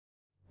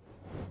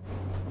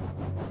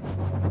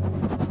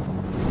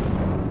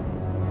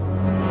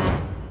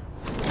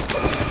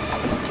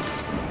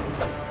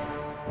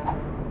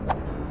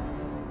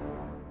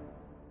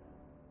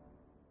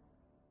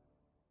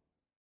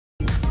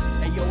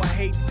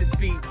this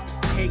beat,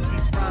 hate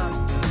these rhymes.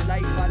 The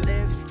life I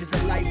live is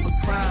a life of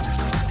crime.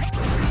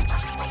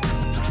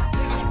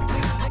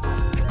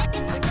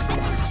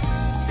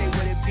 Say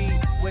what it be,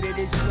 what it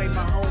is, you ain't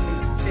my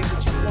homie. Say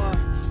what you want,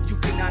 you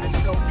cannot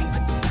insult me.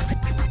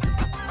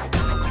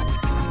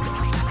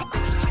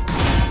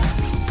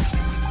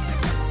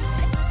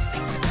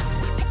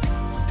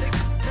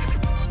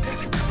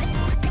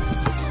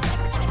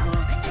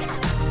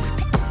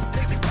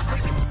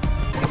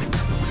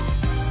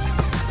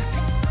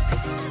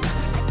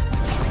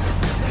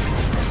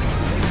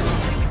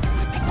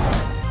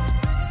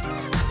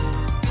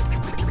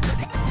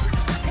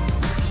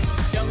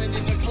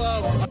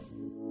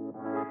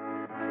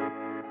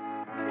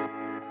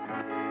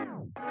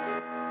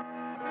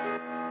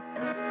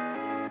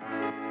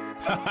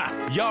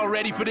 Y'all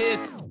ready for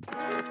this?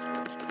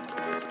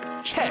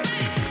 Check.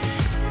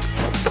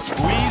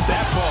 Squeeze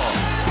that ball.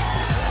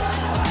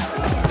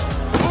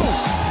 Ooh,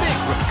 big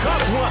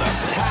recover. What a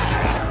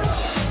pass.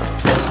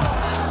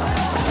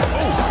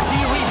 Ooh,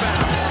 key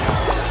rebound.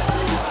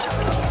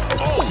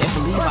 Oh, Can't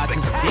believe I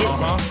just did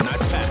that.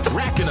 Nice pass.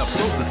 Racking up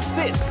those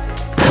assists.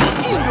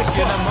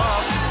 Racking them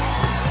up.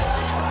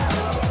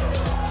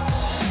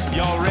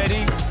 Y'all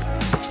ready?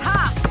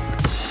 Ha!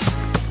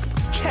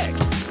 Check.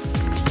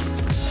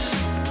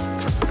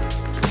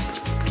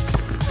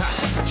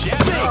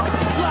 Jamming.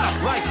 Block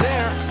right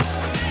there.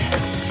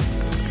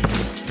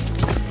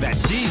 That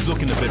D's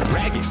looking a bit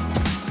ragged.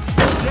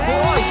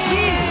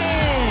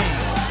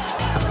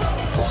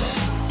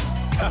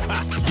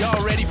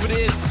 Y'all ready for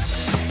this?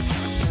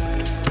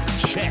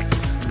 Check.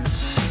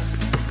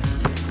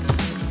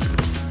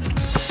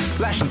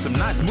 Flashing some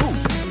nice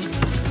moves.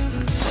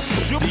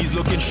 D's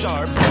looking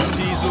sharp.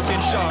 D's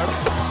looking sharp.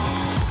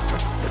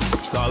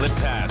 Solid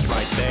pass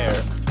right there.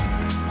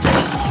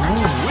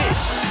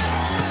 Swish.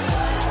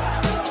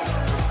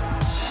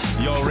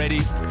 Y'all ready?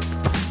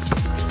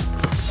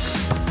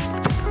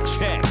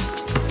 Check.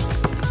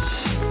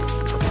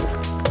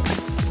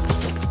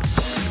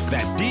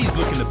 That D's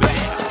looking a bit.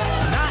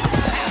 Not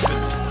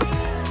happening.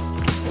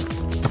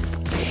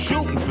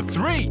 Shooting for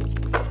three.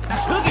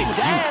 That's looking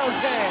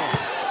downtown.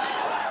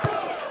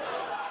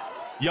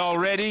 Y'all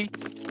ready?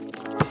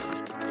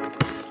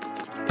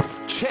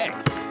 Check.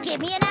 Give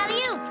me an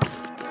alley-oop.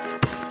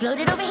 Float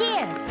it over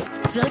here.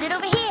 Float it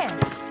over here.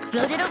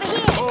 Float it over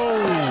here.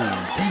 Oh,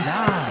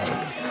 denied.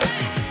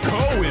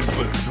 Going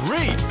for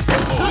three.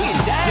 Oh,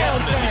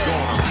 definitely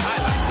going on the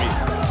highlight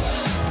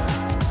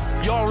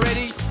reel. Y'all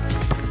ready?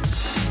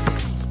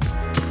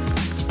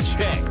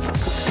 Check.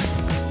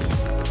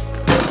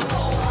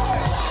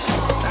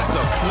 That's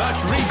a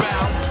clutch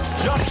rebound.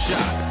 Jump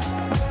shot.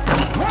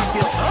 Rock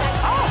it up.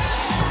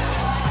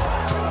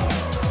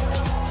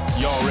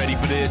 Y'all ready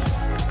for this?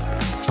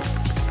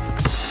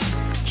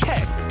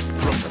 Check.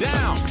 From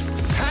downtown.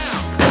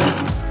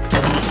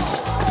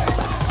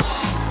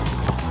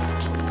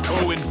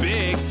 Going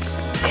big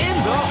in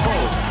the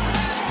hole.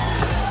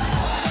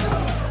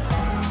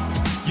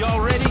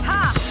 Y'all ready?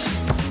 Ha!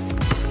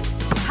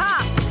 Ha!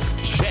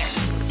 Check.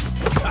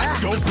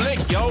 Don't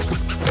blink, yo.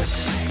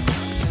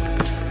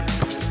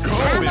 Go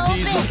if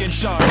he's looking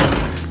sharp.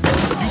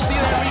 You see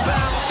that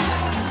rebound?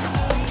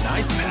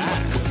 Nice pass.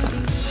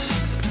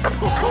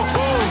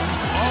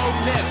 All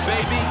net,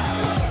 baby.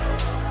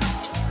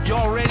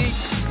 Y'all ready?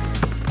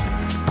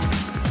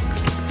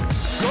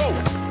 Go.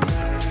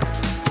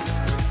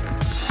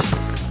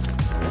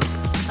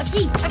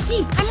 Aquí,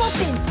 I'm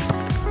open.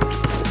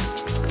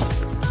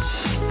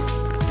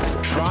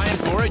 Trying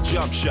for a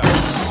jump shot.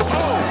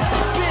 Oh,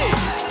 big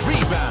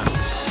rebound.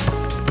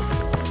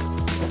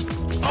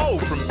 Oh,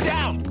 from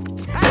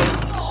downtown.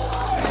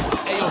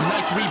 Ayo,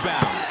 nice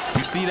rebound.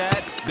 You see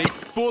that? They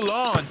full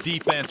on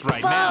defense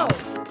right now.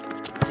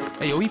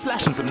 Ayo, he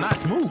flashing some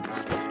nice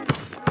moves.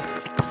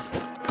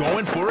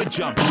 Going for a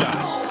jump shot.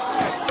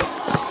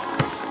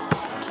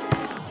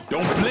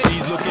 Don't blink,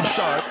 he's looking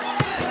sharp.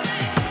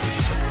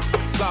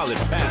 Solid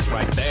pass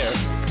right there.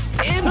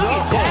 In the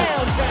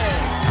downtown.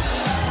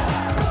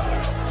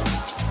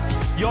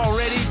 Y'all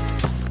ready?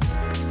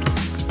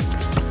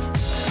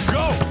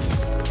 Go!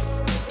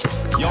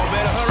 Y'all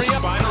better hurry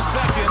up. Final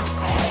second.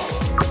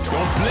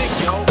 Don't blink,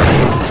 yo.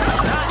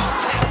 Not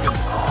happening.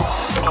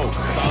 Oh,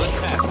 solid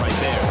pass right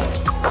there.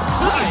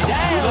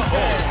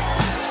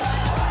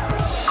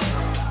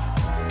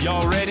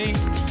 Y'all ready?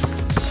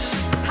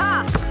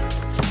 Ha!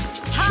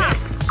 Check.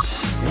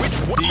 Which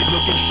one? He's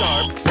looking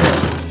sharp.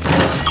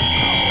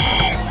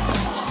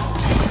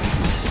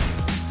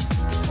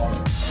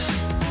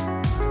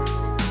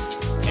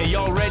 Hey,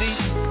 y'all ready?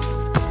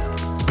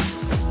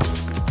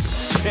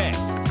 Check.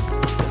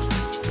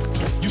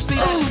 You see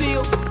that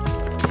steal?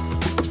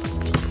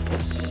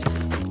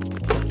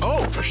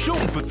 Oh,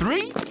 shooting for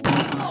three?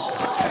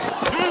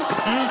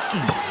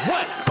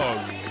 What a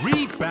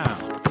rebound.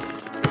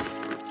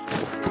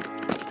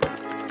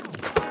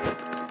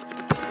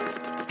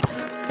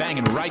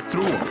 Banging right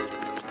through him.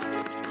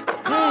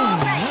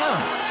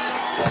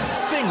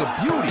 Thing of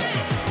beauty.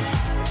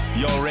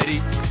 Y'all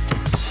ready?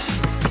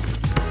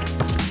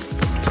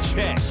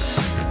 Check.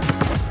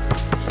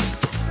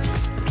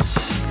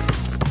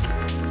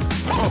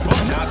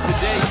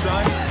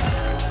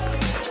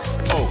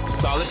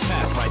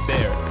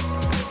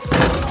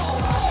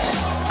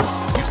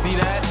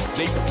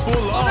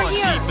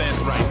 defense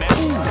right now.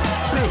 Ooh,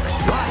 big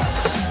right.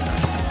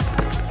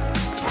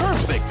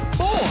 Perfect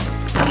form.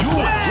 You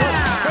are what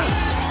it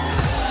takes.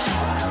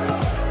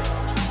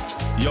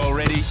 Y'all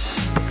ready?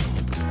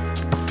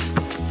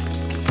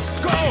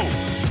 Go!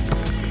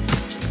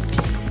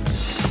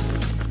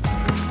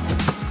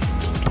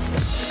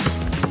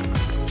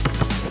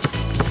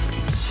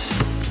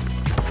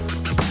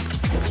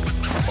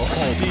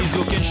 Oh, he's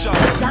looking sharp.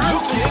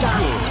 Looking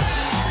good.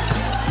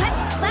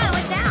 Let's slow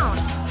it down.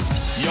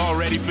 Y'all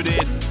ready for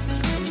this?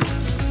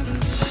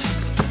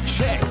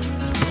 Check.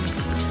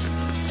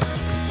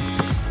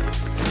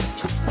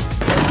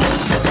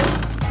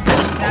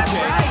 That's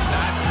Okay, right.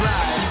 nice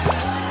drive.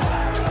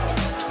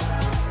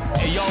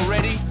 Hey, y'all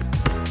ready?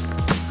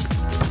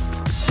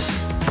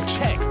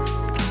 Check.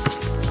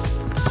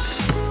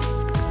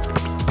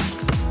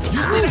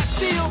 You see that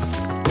steal?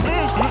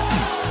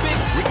 Big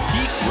Rick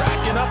keep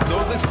racking up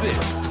those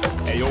assists.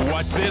 Hey, yo,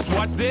 watch this,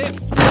 watch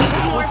this.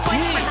 It was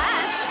key.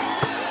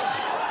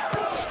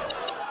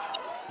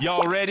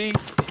 Y'all ready?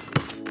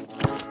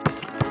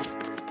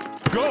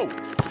 Go!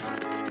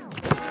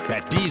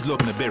 That D's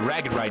looking a bit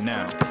ragged right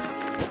now.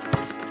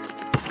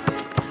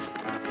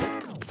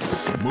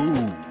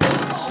 Smooth.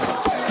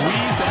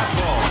 Squeeze that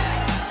ball.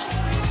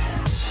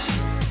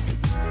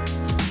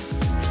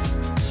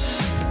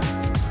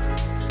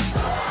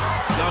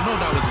 Y'all know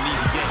that was an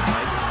easy game,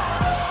 right?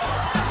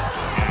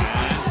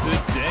 And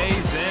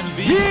today's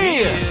MVP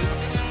is